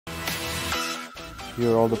Here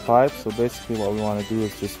are all the pipes. So basically what we want to do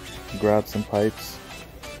is just grab some pipes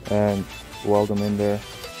and weld them in there.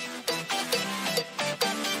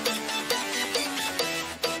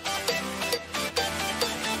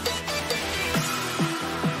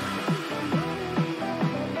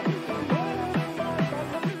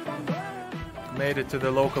 Made it to the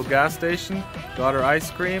local gas station, got our ice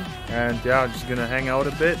cream, and yeah, I'm just gonna hang out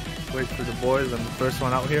a bit, wait for the boys. I'm the first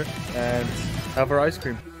one out here, and have our ice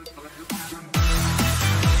cream.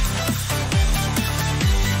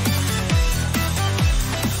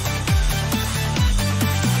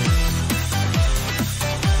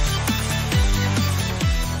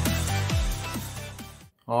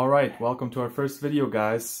 Alright, welcome to our first video,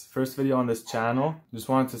 guys. First video on this channel. Just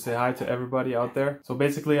wanted to say hi to everybody out there. So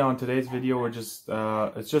basically on today's video, we're just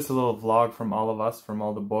it's just a little vlog from all of us, from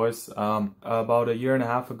all the boys. About a year and a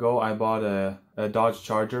half ago, I bought a Dodge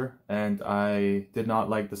Charger, and I did not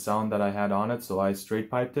like the sound that I had on it, so I straight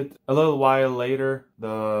piped it. A little while later,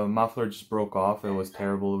 the muffler just broke off. It was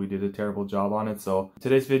terrible. We did a terrible job on it. So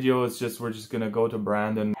today's video is just, we're just gonna go to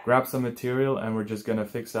Brandon, grab some material, and we're just gonna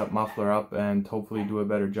fix that muffler up and hopefully do a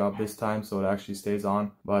better job this time so it actually stays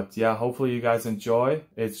on. But yeah, hopefully you guys enjoy.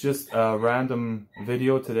 It's just a random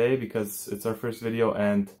video today because it's our first video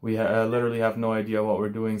and we literally have no idea what we're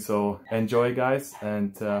doing. So enjoy, guys,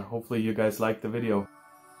 and hopefully you guys like the video.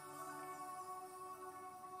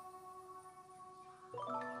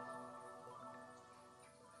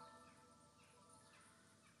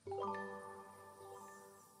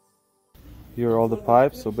 Here are all the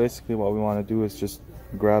pipes. So basically what we want to do is just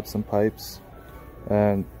grab some pipes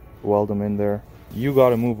and weld them in there. You got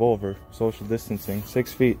to move over. Social distancing.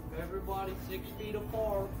 6 feet. Everybody 6 feet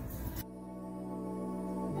apart.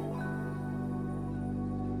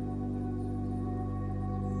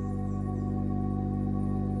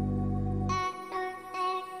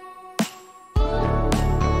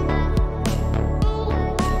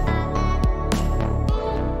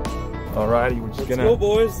 Alrighty, we're just Let's go,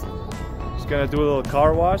 boys. Gonna do a little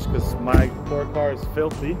car wash because my poor car is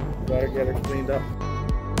filthy. Gotta get it cleaned up.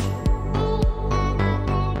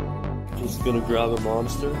 Just gonna grab a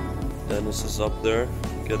Monster. Dennis is up there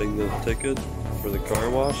getting the ticket for the car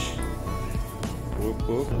wash. Whoop,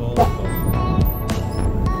 whoop.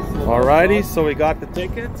 Alrighty, so we got the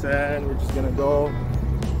tickets and we're just gonna go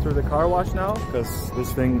through the car wash now because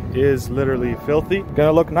this thing is literally filthy.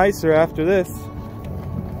 Gonna look nicer after this.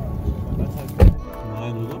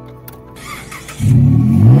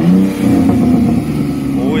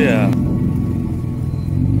 Oh yeah.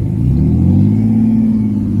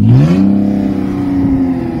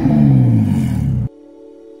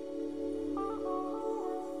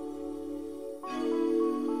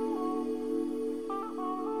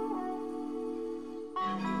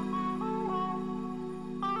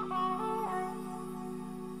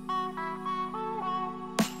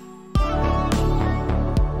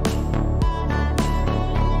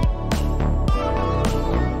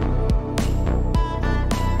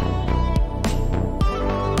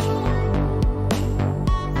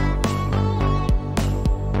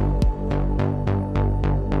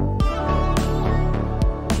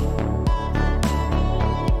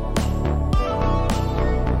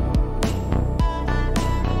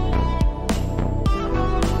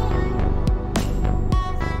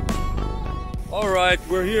 Alright,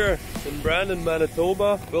 we're here in Brandon,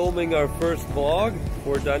 Manitoba, filming our first vlog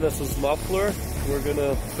for Dennis's muffler. We're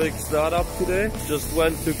gonna fix that up today. Just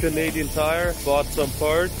went to Canadian Tire, bought some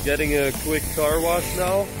parts, getting a quick car wash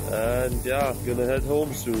now, and yeah, gonna head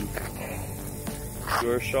home soon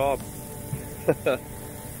to our shop.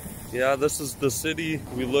 Yeah, this is the city.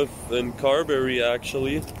 We live in Carberry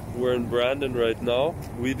actually. We're in Brandon right now.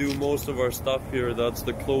 We do most of our stuff here. That's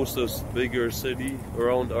the closest bigger city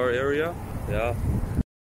around our area. Yeah.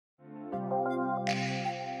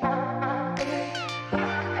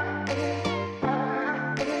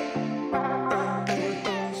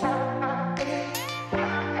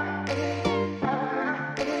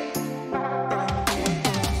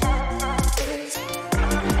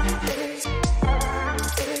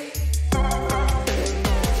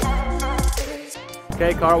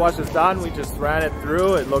 Okay, car wash is done. We just ran it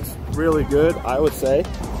through. It looks really good, I would say,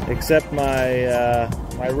 except my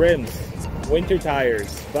my rims, winter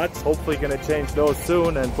tires. But hopefully gonna change those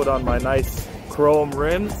soon and put on my nice chrome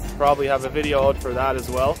rims. Probably have a video out for that as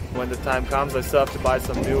well when the time comes. I still have to buy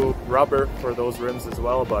some new rubber for those rims as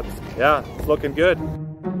well, but yeah, it's looking good.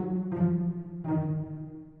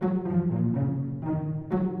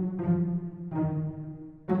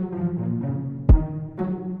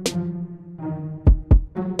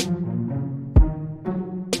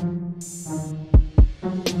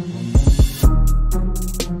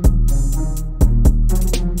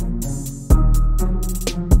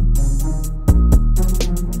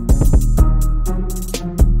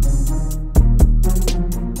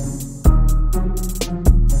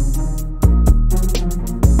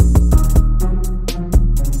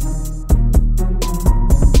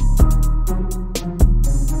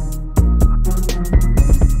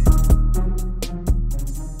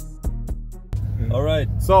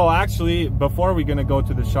 So actually, before we're gonna go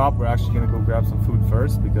to the shop, we're actually gonna go grab some food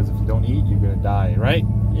first, because if you don't eat, you're gonna die, right?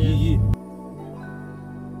 Yeah.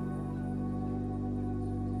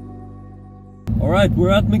 Alright, we're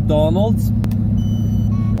at McDonald's.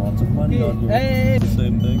 Lots of money on here. Hey! It's the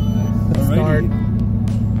same thing. Start.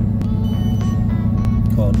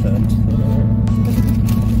 Content.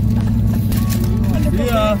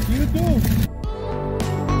 Yeah, you too.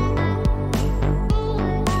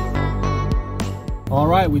 All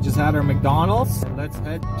right, we just had our McDonald's. Let's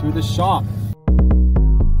head to the shop.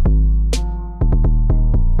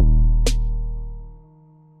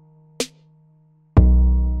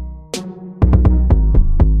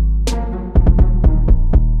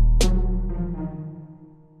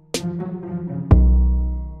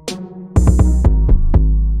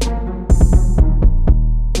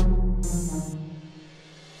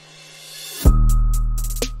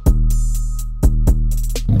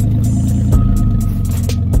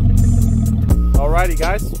 Alrighty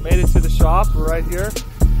guys, made it to the shop. We're right here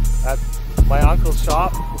at my uncle's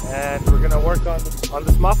shop, and we're gonna work on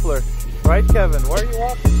this muffler. Right, Kevin? Where are you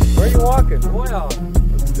walking? Where are you walking? Oh yeah.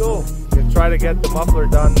 Let's go. We're gonna try to get the muffler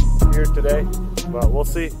done here today, but we'll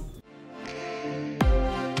see.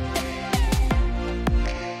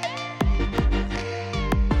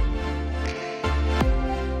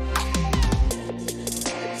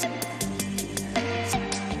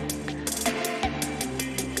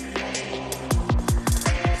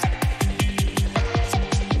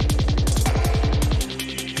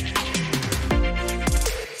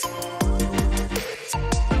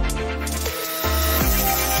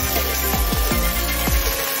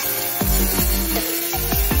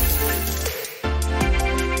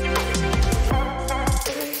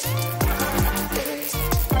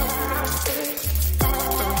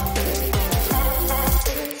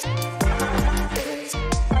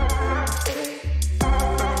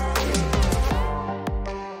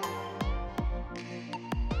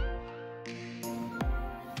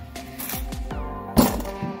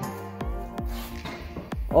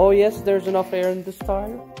 Oh yes, there's enough air in this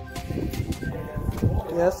tire.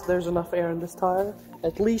 Yes, there's enough air in this tire.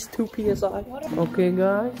 At least 2 psi. Okay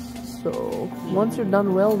guys, so once you're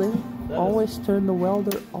done welding, always turn the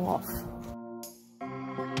welder off.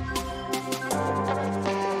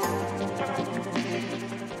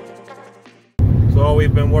 So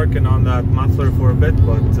we've been working on that muffler for a bit,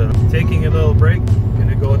 but taking a little break.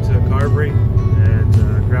 Gonna go to Carberry and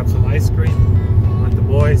grab some ice cream with the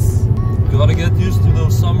boys. Gotta get used to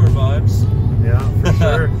those summer vibes. Yeah, for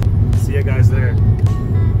sure. See you guys there.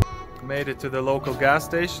 Made it to the local gas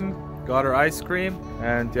station, got our ice cream,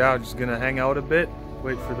 and yeah, just gonna hang out a bit,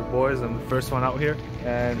 wait for the boys. I'm the first one out here,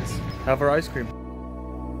 and have our ice cream.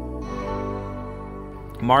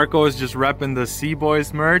 Marco is just repping the Sea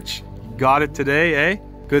Boys merch. Got it today, eh?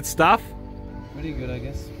 Good stuff? Pretty good, I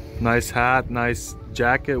guess. Nice hat, nice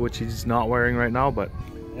jacket, which he's not wearing right now, but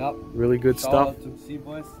Yep. really good Shout stuff. out to Sea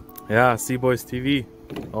Boys. Yeah, Sea Boys TV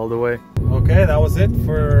all the way. Okay, that was it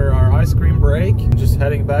for our ice cream break. Just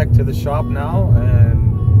heading back to the shop now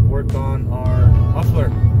and work on our muffler.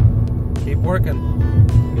 Keep working.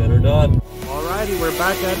 Get her done. Alrighty, we're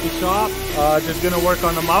back at the shop. Just gonna work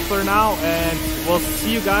on the muffler now, and we'll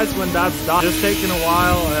see you guys when that's done. Just taking a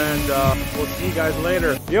while, and we'll see you guys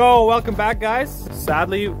later. Yo, welcome back guys.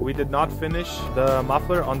 Sadly, we did not finish the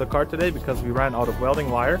muffler on the car today because we ran out of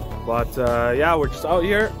welding wire. But yeah, we're just out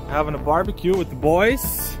here having a barbecue with the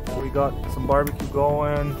boys. We got some barbecue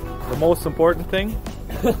going. The most important thing,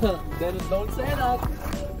 Dennis, don't say that.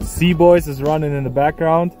 Sea Boys is running in the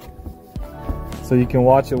background, so you can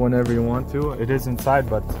watch it whenever you want to. It is inside,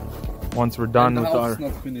 but once we're done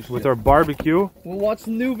with our barbecue, We'll watch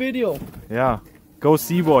the new video. yeah, go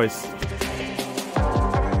Sea Boys.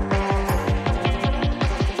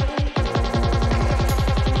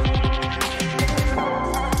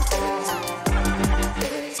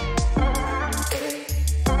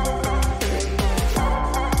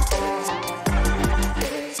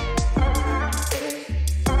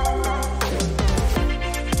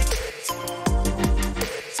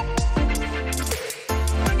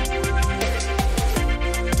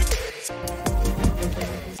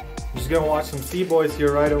 Gonna watch some Sea Boys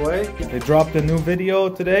here right away. They dropped a new video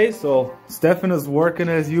today, so Stefan is working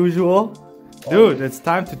as usual. Dude, it's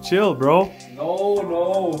time to chill, bro.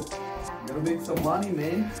 No. Gotta make some money,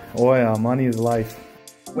 man. Oh yeah, money is life.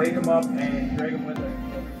 Wake him up and drag him with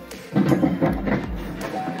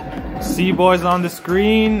it. Sea Boys on the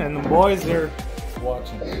screen, and the boys are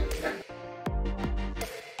watching.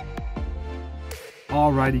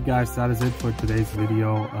 Alrighty guys, that is it for today's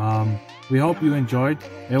video. We hope you enjoyed.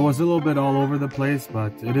 It was a little bit all over the place,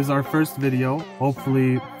 but it is our first video,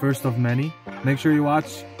 hopefully first of many. Make sure you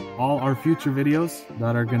watch all our future videos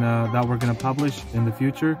that we're gonna publish in the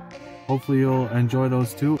future. Hopefully you'll enjoy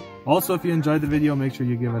those too. Also, if you enjoyed the video, make sure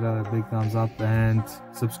you give it a big thumbs up and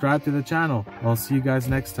subscribe to the channel. I'll see you guys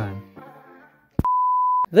next time.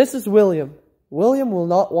 This is William. William will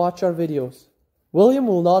not watch our videos. William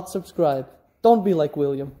will not subscribe. Don't be like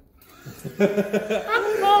William.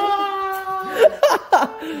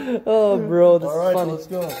 Oh, bro, this is funny. Let's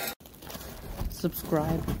go.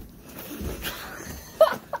 Subscribe.